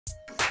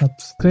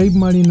Subscribe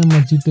ಮಾಡಿ ನಮ್ಮ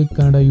ಜಿಟೆಕ್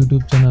Kannada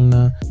YouTube ಚಾನಲ್ನ.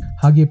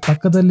 ಹಾಗೆ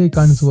ಪಕ್ಕದಲ್ಲೇ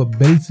ಕಾಣಿಸುವ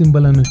ಬೆಲ್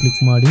ಸಿಂಬಲ್ ಅನ್ನು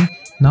ಕ್ಲಿಕ್ ಮಾಡಿ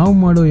ನಾವು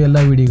ಮಾಡೋ ಎಲ್ಲ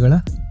ವಿಡಿಯೋಗಳ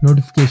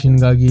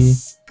ನೋಟಿಫಿಕೇಶನ್ಗಾಗಿ.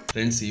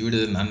 ಫ್ರೆಂಡ್ಸ್, ಈ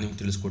ವಿಡಿಯೋದಲ್ಲಿ ನಾನು ನಿಮ್ಗೆ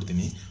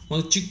ತಿಳಿಸ್ಕೊಡ್ತೀನಿ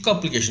ಒಂದು ಚಿಕ್ಕ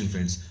ಅಪ್ಲಿಕೇಶನ್.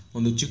 ಫ್ರೆಂಡ್ಸ್,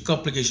 ಒಂದು ಚಿಕ್ಕ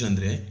ಅಪ್ಲಿಕೇಶನ್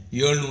ಅಂದರೆ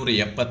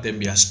 770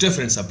 MB ಅಷ್ಟೇ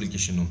ಫ್ರೆಂಡ್ಸ್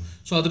ಅಪ್ಲಿಕೇಶನು.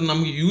 ಸೊ ಅದ್ರ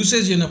ನಮಗೆ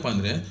ಯೂಸೇಜ್ ಏನಪ್ಪ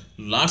ಅಂದರೆ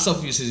ಲಾಟ್ಸ್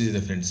ಆಫ್ ಯೂಸೇಜ್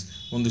ಇದೆ ಫ್ರೆಂಡ್ಸ್.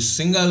 ಒಂದು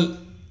ಸಿಂಗಲ್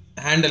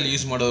ಹ್ಯಾಂಡಲ್ಲಿ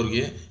ಯೂಸ್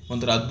ಮಾಡೋರಿಗೆ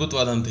ಒಂಥರ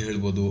ಅದ್ಭುತವಾದ ಅಂತ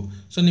ಹೇಳ್ಬೋದು.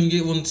 ಸೊ ನಿಮಗೆ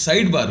ಒಂದು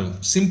ಸೈಡ್ ಬಾರು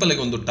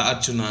ಸಿಂಪಲಾಗಿ ಒಂದು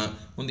ಟಾರ್ಚನ್ನ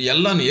ಒಂದು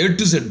ಎಲ್ಲನೂ A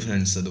to Z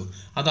ಫ್ರೆಂಡ್ಸ್.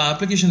 ಅದು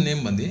ಅಪ್ಲಿಕೇಶನ್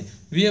ನೇಮ್ ಬಂದು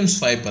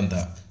VmSwipe ಅಂತ.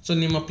 ಸೊ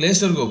ನಿಮ್ಮ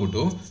ಪ್ಲೇಸ್ಟೋರ್ಗೆ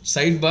ಹೋಗ್ಬಿಟ್ಟು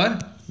ಸೈಡ್ ಬಾರ್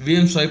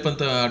VmSwipe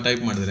ಅಂತ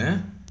ಟೈಪ್ ಮಾಡಿದ್ರೆ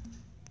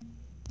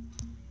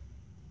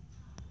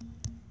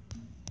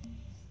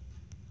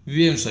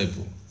VmSwipe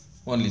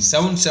ಓನ್ಲಿ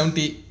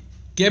 770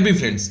 KB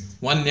ಫ್ರೆಂಡ್ಸ್.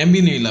 1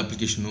 MBನೂ ಇಲ್ಲ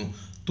ಅಪ್ಲಿಕೇಶನು.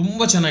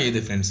 ತುಂಬ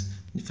ಚೆನ್ನಾಗಿದೆ ಫ್ರೆಂಡ್ಸ್.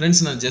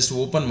 ನಾನು ಜಸ್ಟ್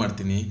ಓಪನ್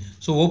ಮಾಡ್ತೀನಿ.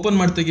 ಸೊ ಓಪನ್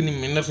ಮಾಡ್ತಾಗೆ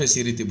ನಿಮ್ಮ ಇಂಟರ್ಫೇಸ್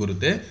ಈ ರೀತಿ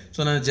ಬರುತ್ತೆ. ಸೊ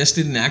ನಾನು ಜಸ್ಟ್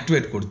ಇದನ್ನ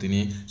ಆ್ಯಕ್ಟಿವೇಟ್ ಕೊಡ್ತೀನಿ.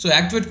 ಸೊ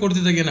ಆ್ಯಕ್ಟಿವೇಟ್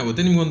ಕೊಡ್ತಿದ್ದಾಗ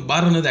ಏನಾಗುತ್ತೆ, ನಿಮ್ಗೆ ಒಂದು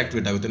ಬಾರ್ ಅನ್ನೋದು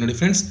ಆ್ಯಕ್ಟಿವೇಟ್ ಆಗುತ್ತೆ. ನೋಡಿ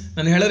ಫ್ರೆಂಡ್ಸ್,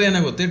 ನಾನು ಹೇಳಿದ್ರೆ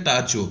ಏನಾಗುತ್ತೆ,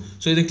 ಟಾರ್ಚು.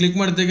 ಸೊ ಇದನ್ನು ಕ್ಲಿಕ್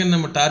ಮಾಡಿದಾಗೆ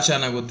ನಮ್ಮ ಟಾರ್ಚ್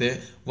ಆನ್ ಆಗುತ್ತೆ.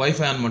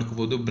 ವೈಫೈ ಆನ್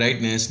ಮಾಡ್ಕೋಬೋದು.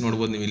 ಬ್ರೈಟ್ನೆಸ್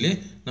ನೋಡ್ಬೋದು, ನೀವು ಇಲ್ಲಿ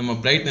ನಮ್ಮ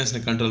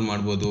ಬ್ರೈಟ್ನೆಸ್ನ ಕಂಟ್ರೋಲ್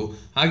ಮಾಡ್ಬೋದು.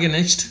 ಹಾಗೆ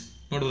ನೆಕ್ಸ್ಟ್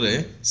ನೋಡಿದ್ರೆ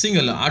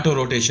single auto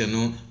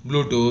rotation,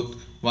 Bluetooth,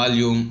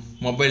 volume,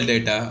 mobile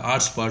data,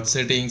 hotspot,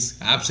 settings,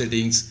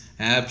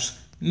 apps,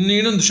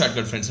 ಇನ್ನೊಂದು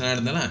ಶಾರ್ಟ್ಕಟ್ ಫ್ರೆಂಡ್ಸ್. ನಾನು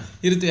ಹೇಳಿದ್ನಲ್ಲ,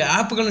 ಈ ರೀತಿ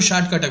ಆ್ಯಪ್ಗಳನ್ನ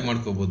ಶಾರ್ಟ್ಕಟಾಗಿ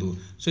ಮಾಡ್ಕೋಬೋದು.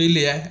 ಸೊ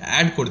ಇಲ್ಲಿ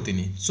ಆ್ಯಡ್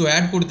ಕೊಡ್ತೀನಿ. ಸೊ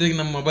ಆ್ಯಡ್ ಕೊಡ್ತಿದ್ದಾಗ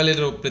ನಮ್ಮ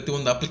ಮೊಬೈಲಿರೋ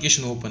ಪ್ರತಿಯೊಂದು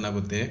ಅಪ್ಲಿಕೇಶನ್ ಓಪನ್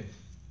ಆಗುತ್ತೆ.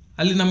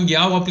 ಅಲ್ಲಿ ನಮ್ಗೆ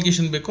ಯಾವ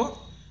ಅಪ್ಲಿಕೇಶನ್ ಬೇಕೋ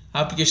ಆ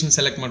ಅಪ್ಲಿಕೇಶನ್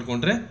ಸೆಲೆಕ್ಟ್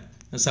ಮಾಡಿಕೊಂಡ್ರೆ,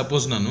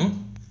 ಸಪೋಸ್ ನಾನು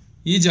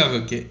ಈ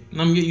ಜಾಗಕ್ಕೆ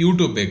ನಮಗೆ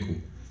ಯೂಟ್ಯೂಬ್ ಬೇಕು.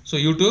 ಸೊ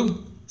ಯೂಟ್ಯೂಬ್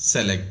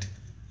ಸೆಲೆಕ್ಟ್,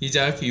 ಈ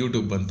ಜಾಗಕ್ಕೆ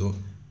ಯೂಟ್ಯೂಬ್ ಬಂತು.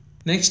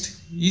 ನೆಕ್ಸ್ಟ್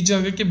ಈ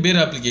ಜಾಗಕ್ಕೆ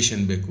ಬೇರೆ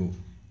ಅಪ್ಲಿಕೇಶನ್ ಬೇಕು.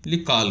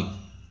 ಇಲ್ಲಿ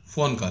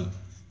phone call.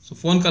 So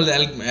phone call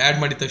add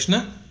ಮಾಡಿದ ತಕ್ಷಣ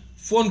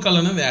ಫೋನ್ ಕಾಲ್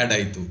ಅನ್ನೋದು ಆ್ಯಡ್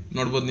ಆಯಿತು.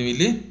 ನೋಡ್ಬೋದು ನೀವು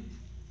ಇಲ್ಲಿ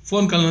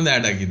ಫೋನ್ ಕಾಲ್ ಅನ್ನೋದು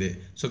ಆ್ಯಡ್ ಆಗಿದೆ.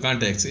 ಸೊ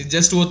ಕಾಂಟ್ಯಾಕ್ಟ್ಸ್ ಇದು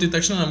ಜಸ್ಟ್ ಓದಿದ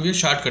ತಕ್ಷಣ ನಮಗೆ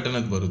ಶಾರ್ಟ್ ಕಟ್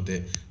ಅನ್ನೋದು ಬರುತ್ತೆ.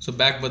 ಸೊ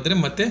ಬ್ಯಾಕ್ ಬಂದರೆ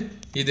ಮತ್ತೆ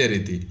ಇದೇ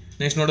ರೀತಿ.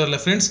 ನೆಕ್ಸ್ಟ್ ನೋಡೋಲ್ಲ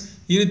ಫ್ರೆಂಡ್ಸ್,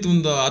 ಈ ರೀತಿ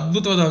ಒಂದು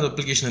ಅದ್ಭುತವಾದ ಒಂದು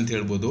ಅಪ್ಲಿಕೇಶನ್ ಅಂತ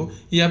ಹೇಳ್ಬೋದು.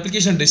 ಈ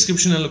ಅಪ್ಲಿಕೇಶನ್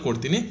ಡಿಸ್ಕ್ರಿಪ್ಷನಲ್ಲೂ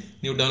ಕೊಡ್ತೀನಿ,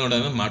 ನೀವು ಡೌನ್ಲೋಡ್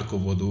ಅನ್ನೋದು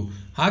ಮಾಡ್ಕೋಬೋದು.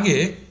 ಹಾಗೆ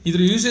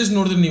ಇದ್ರ ಯೂಸೇಜ್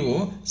ನೋಡಿದ್ರೆ ನೀವು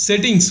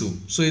ಸೆಟ್ಟಿಂಗ್ಸು.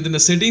 ಸೊ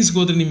ಇದನ್ನು ಸೆಟ್ಟಿಂಗ್ಸ್ಗೆ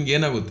ಹೋದ್ರೆ ನಿಮ್ಗೆ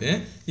ಏನಾಗುತ್ತೆ,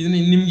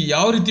 ಇದನ್ನು ನಿಮ್ಗೆ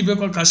ಯಾವ ರೀತಿ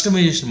ಬೇಕೋ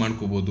ಕಸ್ಟಮೈಸೇಷನ್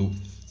ಮಾಡ್ಕೋಬೋದು.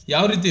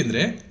 ಯಾವ ರೀತಿ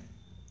ಅಂದರೆ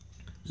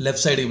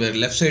ಲೆಫ್ಟ್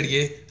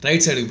ಸೈಡ್ಗೆ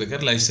ರೈಟ್ ಸೈಡ್ಗೆ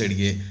ಬೇಕಾದ್ರೆ ರೈಟ್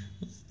ಸೈಡ್ಗೆ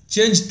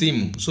ಚೇಂಜ್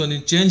ಥೀಮು. ಸೊ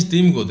ನೀವು ಚೇಂಜ್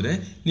ಥೀಮ್ಗೆ ಹೋದರೆ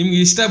ನಿಮ್ಗೆ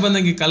ಇಷ್ಟ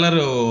ಬಂದಂಗೆ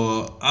ಕಲರು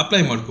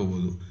ಅಪ್ಲೈ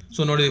ಮಾಡ್ಕೋಬೋದು.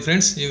 ಸೊ ನೋಡಿ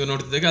ಫ್ರೆಂಡ್ಸ್, ಈಗ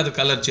ನೋಡ್ತಿದ್ದಾಗ ಅದು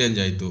ಕಲರ್ ಚೇಂಜ್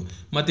ಆಯಿತು.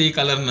 ಮತ್ತು ಈ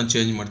ಕಲರ್ ನಾನು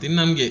ಚೇಂಜ್ ಮಾಡ್ತೀನಿ.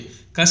 ನಮಗೆ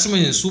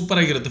ಕಸ್ಟಮೈಸೇಷನ್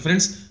ಸೂಪರಾಗಿರುತ್ತೆ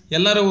ಫ್ರೆಂಡ್ಸ್.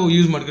 ಎಲ್ಲರೂ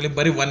ಯೂಸ್ ಮಾಡ್ಕೊಳ್ಳಿ.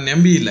 ಬರೀ 1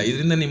 MB ಇಲ್ಲ.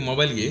 ಇದರಿಂದ ನಿಮ್ಮ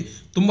ಮೊಬೈಲ್ಗೆ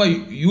ತುಂಬ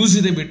ಯೂಸ್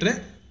ಇದೆ, ಬಿಟ್ಟರೆ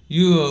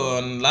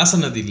ಲಾಸ್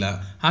ಅನ್ನೋದಿಲ್ಲ.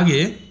 ಹಾಗೆ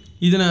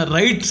ಇದನ್ನು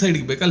ರೈಟ್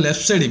ಸೈಡಿಗೆ ಬೇಕಾ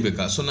ಲೆಫ್ಟ್ ಸೈಡಿಗೆ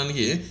ಬೇಕಾ? ಸೊ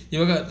ನನಗೆ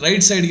ಇವಾಗ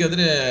ರೈಟ್ ಸೈಡ್ಗೆ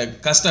ಆದರೆ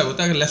ಕಷ್ಟ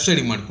ಆಗುತ್ತೆ, ಆಗ ಲೆಫ್ಟ್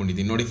ಸೈಡಿಗೆ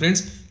ಮಾಡ್ಕೊಂಡಿದ್ದೀನಿ. ನೋಡಿ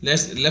ಫ್ರೆಂಡ್ಸ್,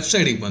 ಲೆಫ್ಟ್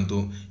ಸೈಡಿಗೆ ಬಂತು.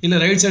 ಇಲ್ಲ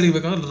ರೈಟ್ ಸೈಡಿಗೆ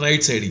ಬೇಕಂದ್ರೆ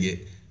ರೈಟ್ ಸೈಡಿಗೆ.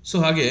 ಸೊ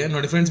ಹಾಗೆ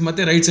ನೋಡಿ ಫ್ರೆಂಡ್ಸ್,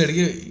 ಮತ್ತೆ ರೈಟ್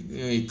ಸೈಡ್ಗೆ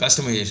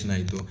ಕಸ್ಟಮೈಸೇಷನ್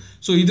ಆಯಿತು.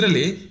 ಸೊ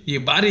ಇದರಲ್ಲಿ ಈ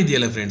ಬಾರಿ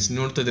ಇದೆಯಲ್ಲ ಫ್ರೆಂಡ್ಸ್,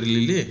 ನೋಡ್ತಾ ಇದ್ರಲ್ಲಿ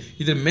ಇಲ್ಲಿ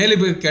ಇದ್ರ ಮೇಲೆ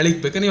ಕೆಳಗೆ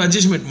ಬೇಕಾ ನೀವು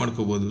ಅಡ್ಜಸ್ಟ್ಮೆಂಟ್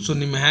ಮಾಡ್ಕೋಬೋದು. ಸೊ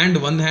ನಿಮ್ಮ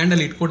ಒಂದು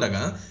ಹ್ಯಾಂಡಲ್ಲಿ ಇಟ್ಕೊಂಡಾಗ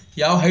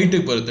ಯಾವ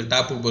ಹೈಟಿಗೆ ಬರುತ್ತೆ,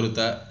 ಟಾಪಿಗೆ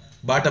ಬರುತ್ತಾ,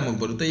 ಬಾಟಮಿಗೆ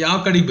ಬರುತ್ತೆ, ಯಾವ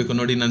ಕಡೆಗೆ ಬೇಕು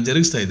ನೋಡಿ. ನಾನು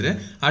ಜರುಗಿಸ್ತಾ ಇದ್ದರೆ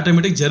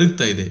ಆಟೋಮೆಟಿಕ್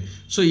ಜರುಗ್ತಾ ಇದೆ.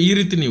 ಸೊ ಈ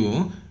ರೀತಿ ನೀವು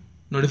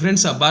ನೋಡಿ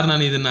ಫ್ರೆಂಡ್ಸ್, ಆ ಬಾರ್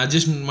ನಾನು ಇದನ್ನು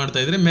ಅಡ್ಜಸ್ಟ್ಮೆಂಟ್ ಮಾಡ್ತಾ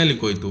ಇದ್ದರೆ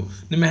ಮೇಲಕ್ಕೆ ಹೋಯ್ತು.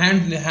 ನಿಮ್ಮ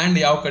ಹ್ಯಾಂಡ್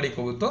ಯಾವ ಕಡೆಗೆ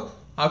ಹೋಗುತ್ತೋ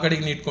ಆ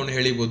ಕಡೆಗೆ ನೀವು ಇಟ್ಕೊಂಡು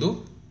ಎಳಿಬೋದು,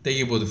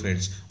 ತೆಗಿಬೋದು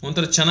ಫ್ರೆಂಡ್ಸ್.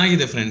 ಒಂಥರ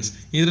ಚೆನ್ನಾಗಿದೆ ಫ್ರೆಂಡ್ಸ್.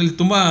 ಇದರಲ್ಲಿ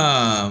ತುಂಬ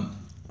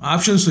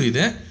ಆಪ್ಷನ್ಸು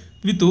ಇದೆ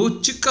ವಿತ್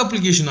ಚಿಕ್ಕ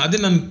ಅಪ್ಲಿಕೇಶನ್. ಅದೇ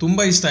ನನಗೆ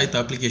ತುಂಬ ಇಷ್ಟ ಆಯಿತು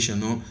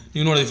ಅಪ್ಲಿಕೇಶನ್ನು.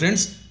 ನೀವು ನೋಡಿ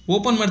ಫ್ರೆಂಡ್ಸ್,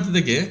 ಓಪನ್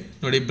ಮಾಡ್ತಿದ್ದಾಗೆ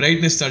ನೋಡಿ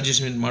ಬ್ರೈಟ್ನೆಸ್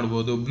ಅಡ್ಜಸ್ಟ್ಮೆಂಟ್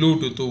ಮಾಡ್ಬೋದು,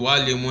 ಬ್ಲೂಟೂತು,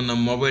 ವಾಲ್ಯೂಮು,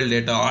 ನಮ್ಮ mobile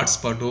data,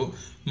 hotspot,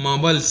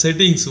 mobile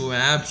settings,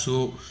 apps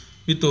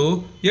with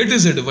A to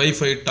Z,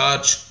 wifi,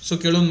 torch. So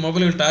ಕೆಲವೊಂದು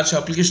ಮೊಬೈಲಲ್ಲಿ ಟಾರ್ಚ್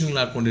ಅಪ್ಲಿಕೇಶನ್ಗಳು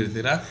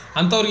ಹಾಕ್ಕೊಂಡಿರ್ತೀರ,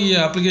 ಅಂಥವ್ರಿಗೆ ಈ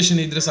ಅಪ್ಲಿಕೇಶನ್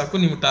ಇದ್ದರೆ ಸಾಕು.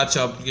 ನಿಮ್ಗೆ ಟಾರ್ಚ್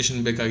ಅಪ್ಲಿಕೇಶನ್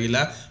ಬೇಕಾಗಿಲ್ಲ.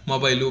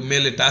 ಮೊಬೈಲು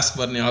ಮೇಲೆ ಟಾಸ್ಕ್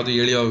ಬಾರ್ನ ಯಾವುದೂ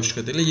ಎಳೆಯೋ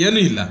ಅವಶ್ಯಕತೆ ಇಲ್ಲ, ಏನೂ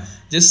ಇಲ್ಲ.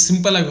 ಜಸ್ಟ್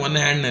ಸಿಂಪಲಾಗಿ 1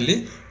 ಹ್ಯಾಂಡ್ನಲ್ಲಿ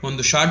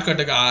ಒಂದು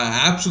ಶಾರ್ಟ್ಕಟಾಗಿ ಆ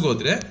ಆ್ಯಪ್ಸ್ಗೆ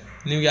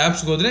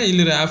ಹೋದರೆ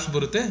ಇಲ್ಲಿರೋ ಆ್ಯಪ್ಸ್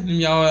ಬರುತ್ತೆ.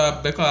 ನಿಮ್ಗೆ ಯಾವ ಆ್ಯಪ್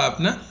ಬೇಕೋ ಆ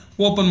ಆ್ಯಪ್ನ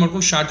ಓಪನ್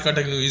ಮಾಡ್ಕೊಂಡು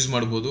ಶಾರ್ಟ್ಕಟಾಗಿ ನೀವು ಯೂಸ್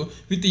ಮಾಡ್ಬೋದು.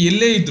 ವಿತ್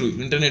ಎಲ್ಲೇ ಇದ್ದರೂ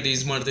ಇಂಟರ್ನೆಟ್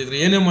ಯೂಸ್ ಮಾಡ್ತಾಯಿದ್ರು,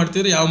 ಏನೇ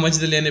ಮಾಡ್ತಿದ್ರು, ಯಾವ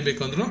ಮಧ್ಯದಲ್ಲಿ ಏನೇ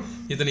ಬೇಕು ಅಂದರೂ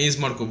ಇದನ್ನು ಯೂಸ್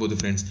ಮಾಡ್ಕೋಬೋದು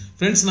ಫ್ರೆಂಡ್ಸ್.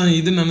 ನಾನು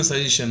ಇದನ್ನು ನನ್ನ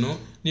ಸಜೆಷನ್ನು.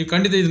 ನೀವು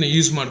ಖಂಡಿತ ಇದನ್ನು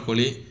ಯೂಸ್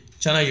ಮಾಡ್ಕೊಳ್ಳಿ,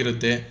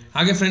 ಚೆನ್ನಾಗಿರುತ್ತೆ.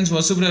 ಹಾಗೆ ಫ್ರೆಂಡ್ಸ್,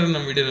 ಹೊಸಬ್ರು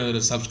ನಮ್ಮ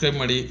ವಿಡಿಯೋನ ಸಬ್ಸ್ಕ್ರೈಬ್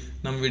ಮಾಡಿ,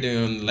 ನಮ್ಮ ವಿಡಿಯೋ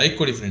ಒಂದು ಲೈಕ್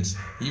ಕೊಡಿ ಫ್ರೆಂಡ್ಸ್.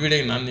 ಈ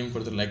ವಿಡಿಯೋಗೆ ನಾನು ನಿಮ್ಗೆ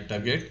ಕೊಡ್ತೀನಿ like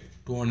target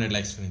 200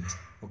 likes friends.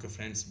 Okay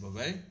friends,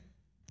 ಬಾಯ್.